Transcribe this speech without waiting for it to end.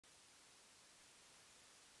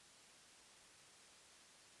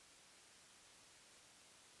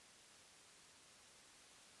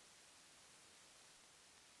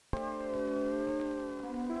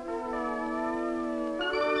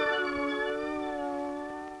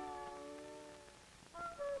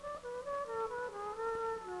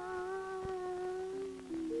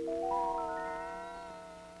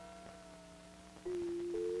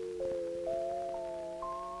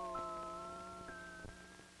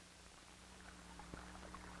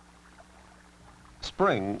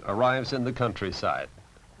Spring arrives in the countryside,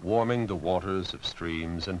 warming the waters of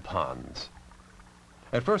streams and ponds.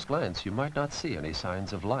 At first glance, you might not see any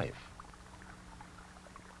signs of life.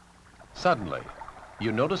 Suddenly,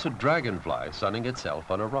 you notice a dragonfly sunning itself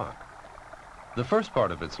on a rock. The first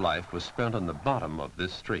part of its life was spent on the bottom of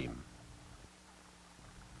this stream.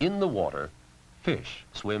 In the water, fish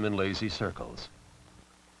swim in lazy circles.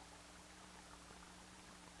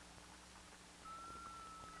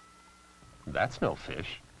 That's no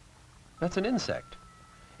fish. That's an insect.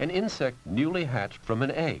 An insect newly hatched from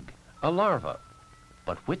an egg, a larva.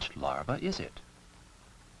 But which larva is it?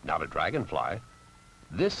 Not a dragonfly.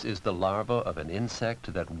 This is the larva of an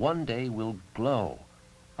insect that one day will glow,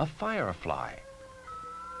 a firefly.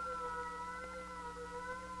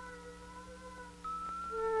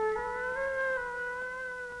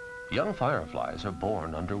 Young fireflies are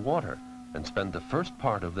born underwater and spend the first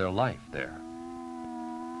part of their life there.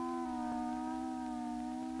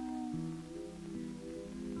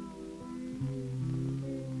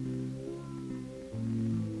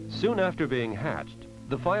 Soon after being hatched,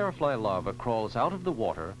 the firefly larva crawls out of the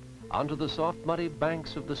water onto the soft, muddy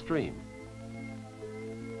banks of the stream.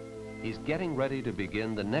 He's getting ready to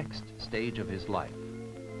begin the next stage of his life.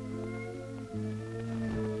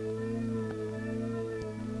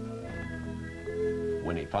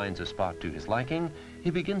 When he finds a spot to his liking,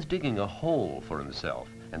 he begins digging a hole for himself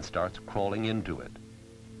and starts crawling into it.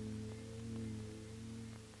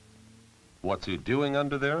 What's he doing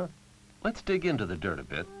under there? Let's dig into the dirt a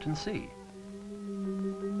bit and see.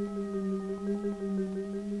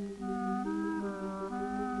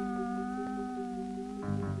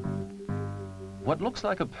 What looks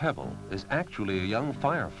like a pebble is actually a young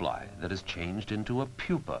firefly that has changed into a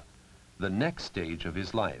pupa, the next stage of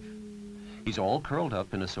his life. He's all curled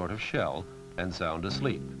up in a sort of shell and sound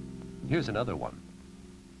asleep. Here's another one.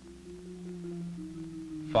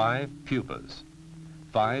 5 pupas.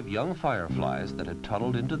 5 young fireflies that had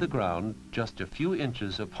tunneled into the ground just a few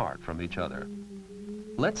inches apart from each other.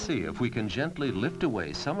 Let's see if we can gently lift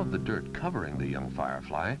away some of the dirt covering the young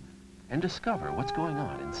firefly and discover what's going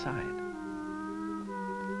on inside.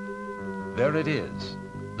 There it is,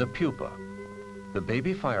 the pupa, the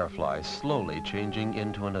baby firefly slowly changing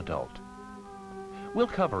into an adult. We'll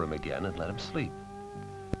cover him again and let him sleep.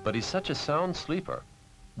 But he's such a sound sleeper,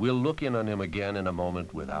 we'll look in on him again in a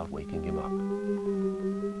moment without waking him up.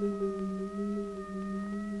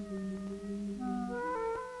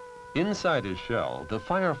 Inside his shell, the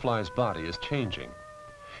firefly's body is changing.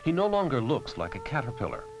 He no longer looks like a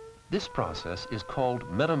caterpillar. This process is called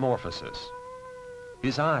metamorphosis.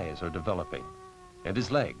 His eyes are developing, and his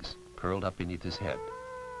legs curled up beneath his head.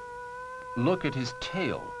 Look at his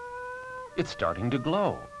tail. It's starting to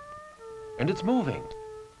glow, and it's moving.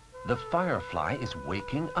 The firefly is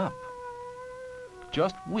waking up.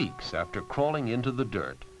 Just weeks after crawling into the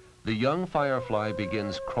dirt, the young firefly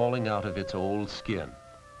begins crawling out of its old skin.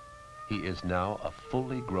 He is now a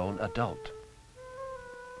fully grown adult.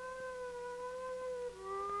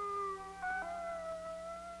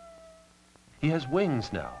 He has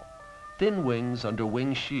wings now, thin wings under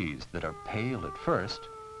wing sheaths that are pale at first,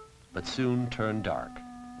 but soon turn dark.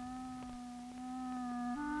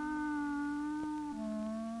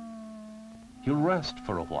 He'll rest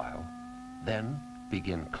for a while, then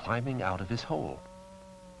begin climbing out of his hole.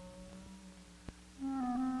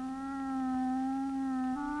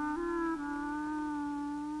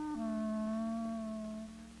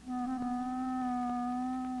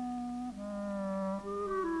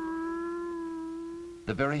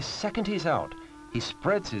 The very second he's out, he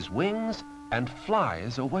spreads his wings and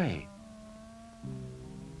flies away.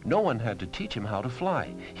 No one had to teach him how to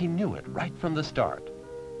fly. He knew it right from the start.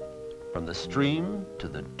 From the stream, to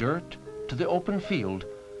the dirt, to the open field,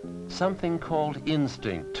 something called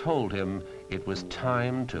instinct told him it was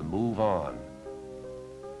time to move on.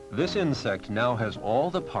 This insect now has all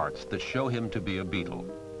the parts that show him to be a beetle.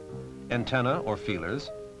 Antennae or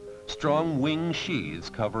feelers, strong wing sheaths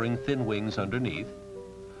covering thin wings underneath,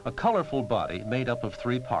 a colorful body made up of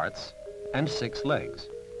 3 parts, and 6 legs.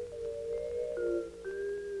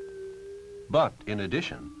 But in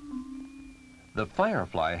addition, the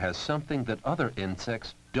firefly has something that other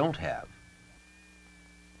insects don't have.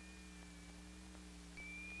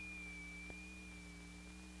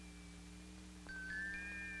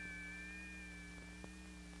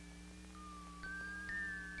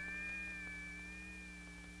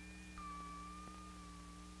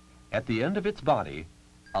 At the end of its body,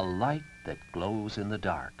 a light that glows in the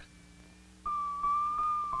dark.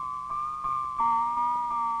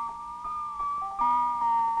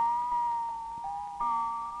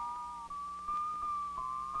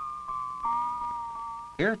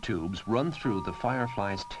 Air tubes run through the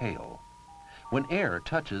firefly's tail. When air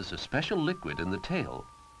touches a special liquid in the tail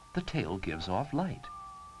gives off light.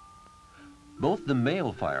 Both the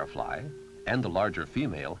male firefly and the larger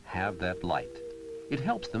female have that light. It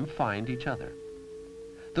helps them find each other.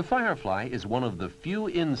 The firefly is one of the few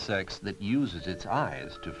insects that uses its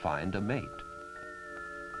eyes to find a mate.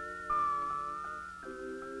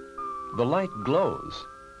 The light glows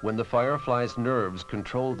when the firefly's nerves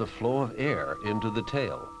control the flow of air into the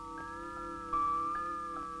tail.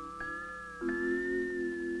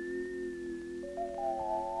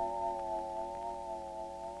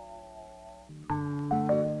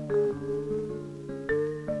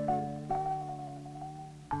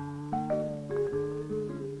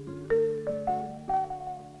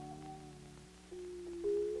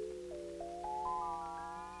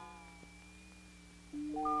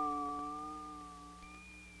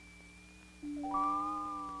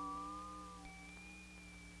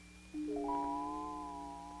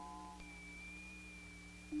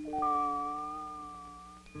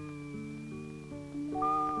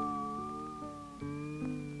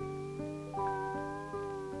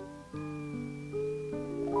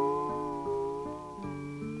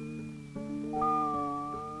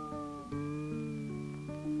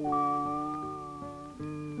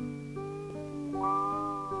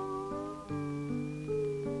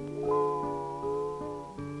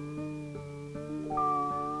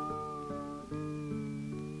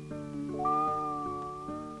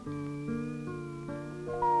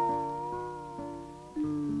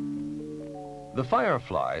 The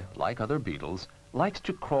firefly, like other beetles, likes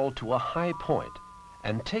to crawl to a high point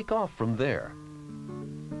and take off from there.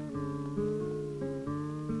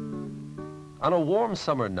 On a warm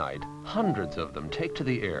summer night, hundreds of them take to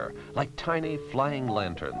the air like tiny flying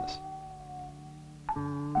lanterns.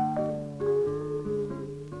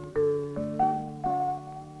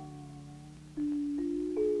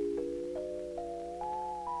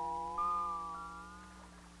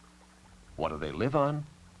 What do they live on?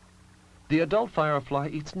 The adult firefly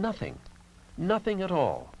eats nothing, nothing at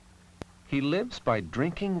all. He lives by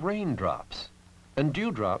drinking raindrops and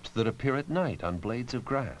dewdrops that appear at night on blades of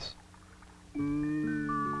grass.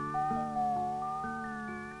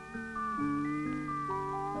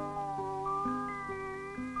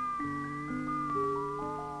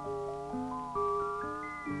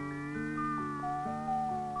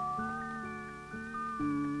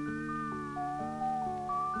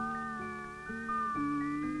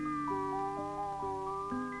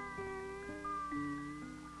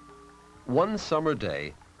 One summer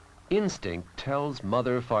day, instinct tells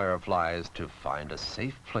mother fireflies to find a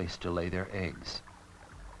safe place to lay their eggs.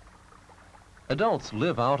 Adults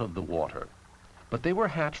live out of the water, but they were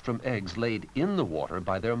hatched from eggs laid in the water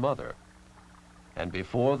by their mother. And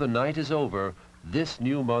before the night is over, this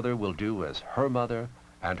new mother will do as her mother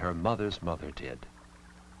and her mother's mother did.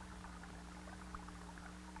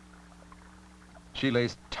 She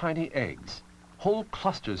lays tiny eggs, whole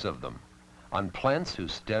clusters of them, on plants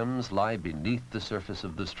whose stems lie beneath the surface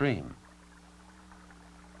of the stream.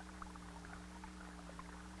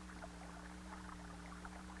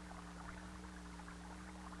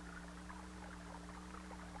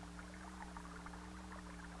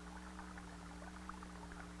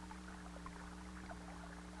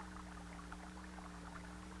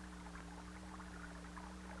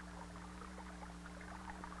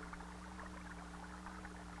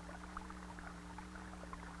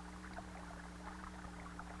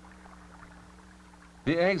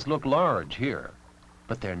 The eggs look large here,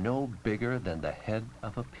 but they're no bigger than the head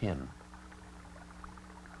of a pin.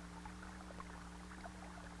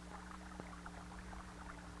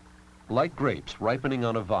 Like grapes ripening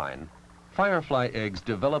on a vine, firefly eggs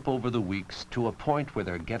develop over the weeks to a point where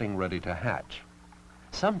they're getting ready to hatch.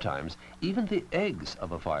 Sometimes even the eggs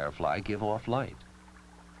of a firefly give off light.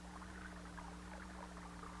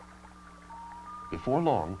 Before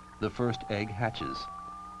long, the first egg hatches.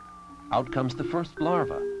 Out comes the first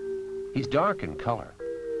larva. He's dark in color.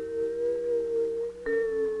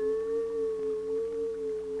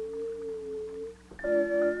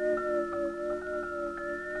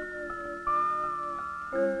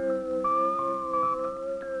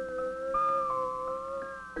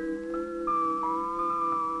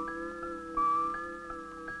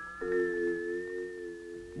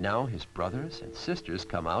 Now his brothers and sisters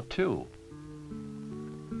come out too.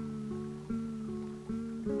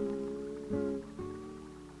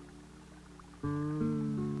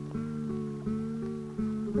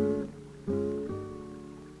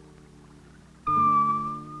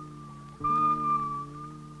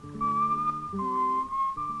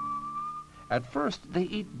 At first, they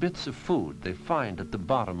eat bits of food they find at the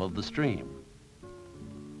bottom of the stream.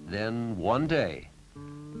 Then, one day,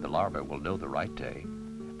 the larvae will know the right day,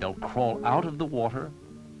 they'll crawl out of the water,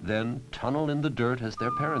 then tunnel in the dirt as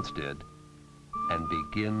their parents did, and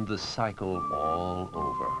begin the cycle all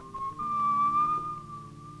over.